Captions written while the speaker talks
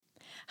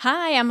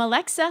Hi, I'm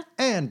Alexa.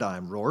 And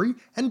I'm Rory,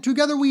 and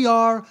together we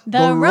are The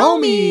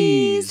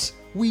Romies.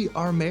 We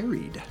are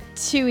married.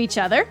 To each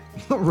other.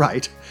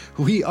 Right.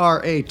 We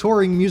are a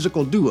touring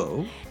musical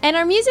duo. And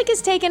our music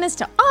has taken us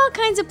to all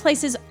kinds of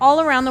places all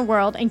around the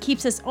world and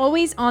keeps us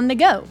always on the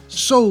go.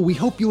 So we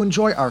hope you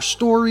enjoy our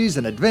stories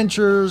and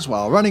adventures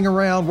while running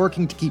around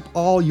working to keep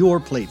all your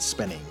plates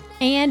spinning.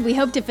 And we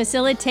hope to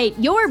facilitate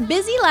your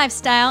busy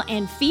lifestyle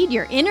and feed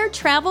your inner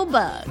travel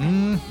bug.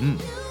 Mm-hmm.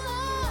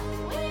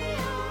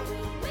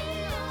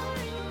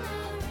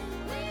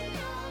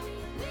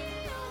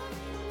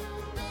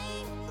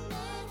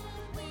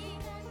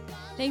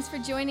 Thanks for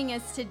joining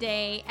us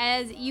today.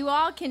 As you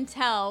all can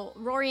tell,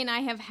 Rory and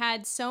I have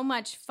had so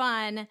much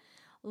fun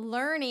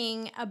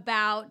learning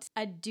about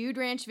a Dude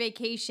Ranch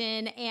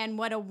vacation and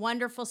what a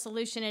wonderful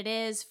solution it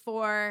is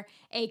for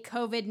a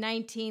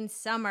COVID-19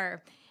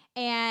 summer.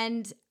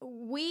 And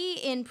we,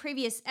 in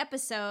previous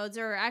episodes,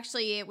 or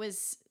actually it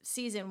was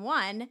season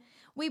 1,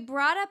 we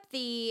brought up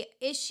the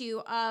issue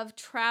of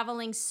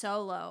traveling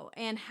solo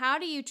and how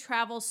do you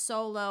travel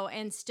solo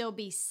and still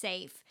be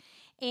safe.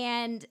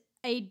 And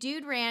a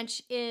Dude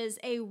Ranch is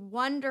a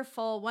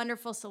wonderful,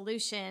 wonderful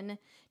solution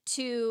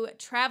to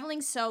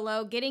traveling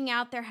solo, getting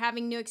out there,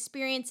 having new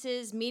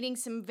experiences, meeting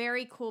some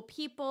very cool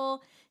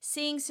people,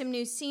 seeing some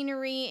new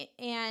scenery,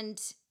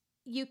 and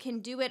you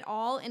can do it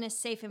all in a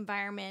safe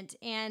environment.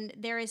 And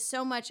there is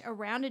so much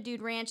around a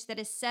Dude Ranch that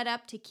is set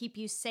up to keep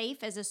you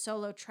safe as a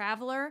solo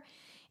traveler,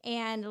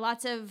 and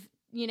lots of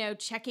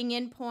checking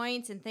in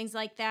points and things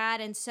like that.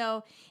 And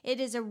so it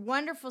is a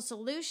wonderful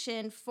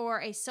solution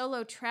for a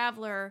solo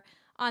traveler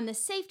on the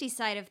safety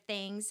side of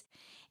things.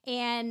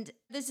 And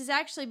this has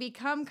actually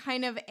become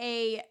kind of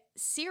a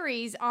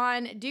series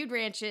on Dude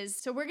Ranches.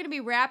 So we're going to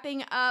be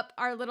wrapping up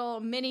our little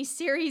mini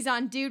series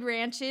on Dude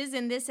Ranches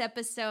in this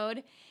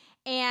episode.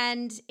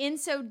 And in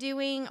so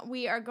doing,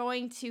 we are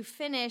going to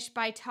finish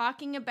by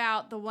talking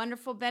about the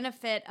wonderful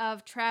benefit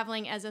of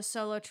traveling as a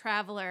solo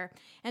traveler.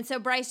 And so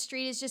Bryce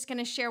Street is just going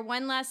to share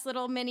one last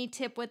little mini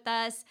tip with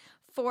us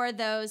for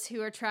those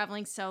who are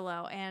traveling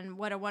solo, and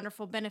what a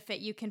wonderful benefit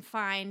you can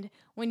find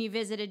when you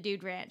visit a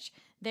Dude Ranch.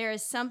 There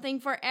is something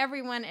for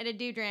everyone at a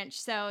Dude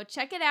Ranch, so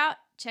check it out.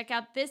 Check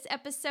out this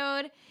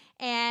episode,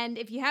 and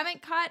if you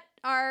haven't caught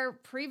our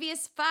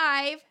previous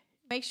 5,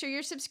 make sure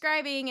you're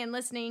subscribing and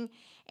listening,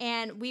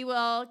 and we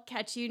will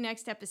catch you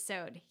next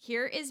episode.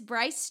 Here is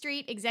Bryce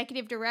Street,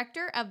 Executive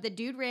Director of the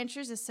Dude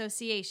Ranchers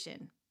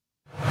Association.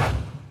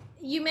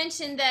 You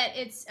mentioned that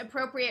it's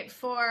appropriate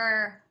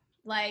for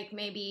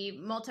maybe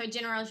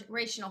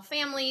multi-generational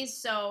families,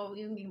 so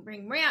you can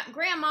bring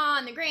grandma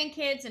and the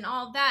grandkids and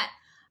all of that.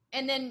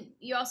 And then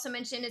you also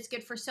mentioned it's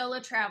good for solo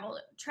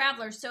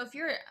travelers. So if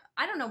you're,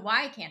 I don't know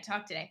why I can't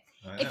talk today.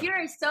 If you're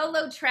a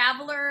solo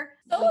travelers,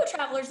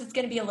 it's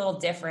going to be a little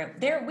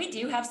different. We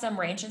do have some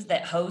ranches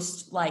that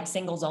host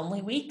singles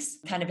only weeks,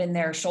 kind of in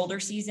their shoulder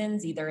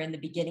seasons, either in the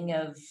beginning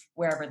of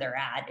wherever they're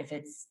at. If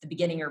it's the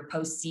beginning or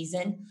post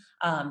season,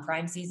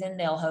 prime season,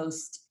 they'll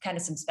host kind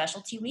of some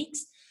specialty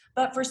weeks.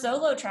 But for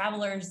solo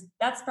travelers,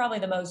 that's probably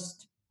the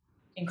most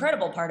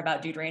incredible part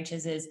about Dude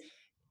Ranches is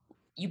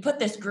you put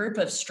this group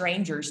of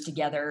strangers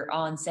together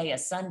on, say, a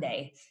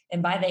Sunday,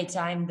 and by the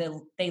time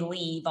they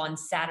leave on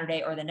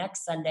Saturday or the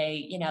next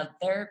Sunday,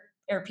 there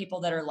are people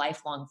that are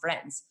lifelong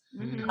friends.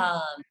 Mm-hmm.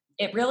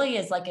 It really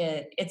is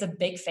it's a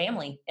big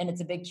family and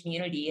it's a big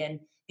community, and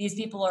these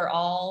people are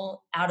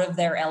all out of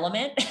their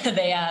element.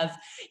 They have,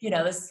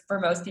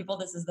 for most people,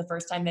 this is the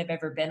first time they've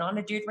ever been on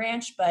a Dude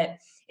Ranch. But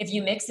if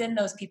you mix in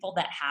those people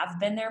that have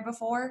been there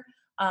before,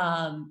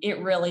 it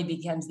really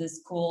becomes this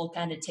cool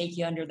kind of take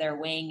you under their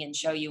wing and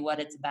show you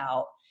what it's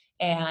about.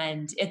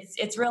 And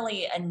it's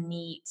really a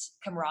neat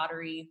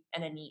camaraderie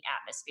and a neat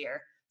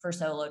atmosphere for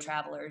solo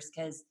travelers,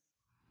 because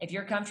if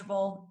you're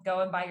comfortable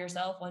going by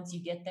yourself, once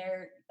you get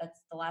there, that's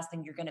the last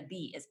thing you're going to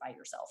be is by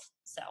yourself.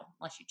 So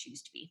unless you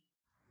choose to be.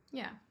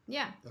 Yeah.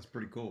 That's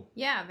pretty cool.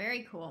 Yeah,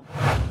 very cool.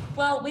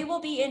 Well, we will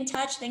be in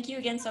touch. Thank you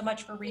again so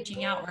much for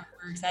reaching out. We're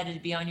excited to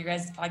be on your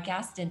guys'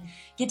 podcast and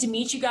get to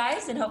meet you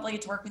guys and hopefully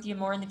get to work with you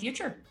more in the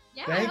future.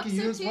 Yeah, Thank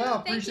you as well.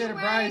 Appreciate it,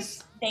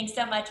 Bryce. Thanks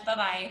so much.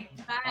 Bye-bye.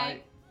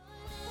 Bye.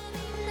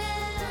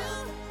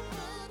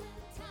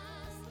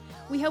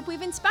 We hope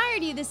we've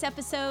inspired you this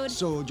episode.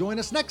 So join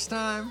us next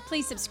time.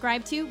 Please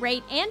subscribe to,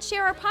 rate, and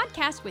share our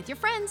podcast with your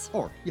friends.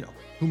 Or,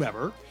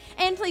 whomever.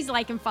 And please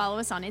like and follow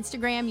us on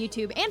Instagram,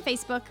 YouTube, and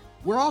Facebook.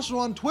 We're also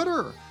on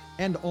Twitter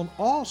and on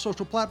all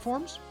social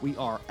platforms. We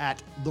are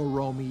at The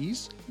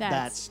Romies.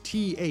 That's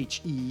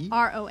TheRoamies.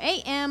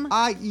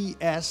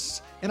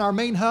 And our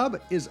main hub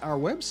is our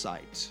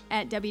website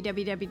at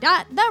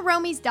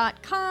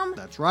www.theroamies.com.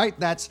 That's right.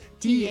 That's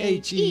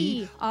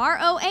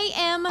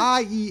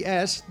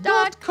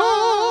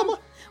TheRoamies.com.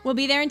 We'll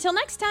be there until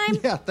next time.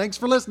 Yeah, thanks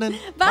for listening.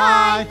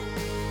 Bye.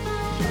 Bye.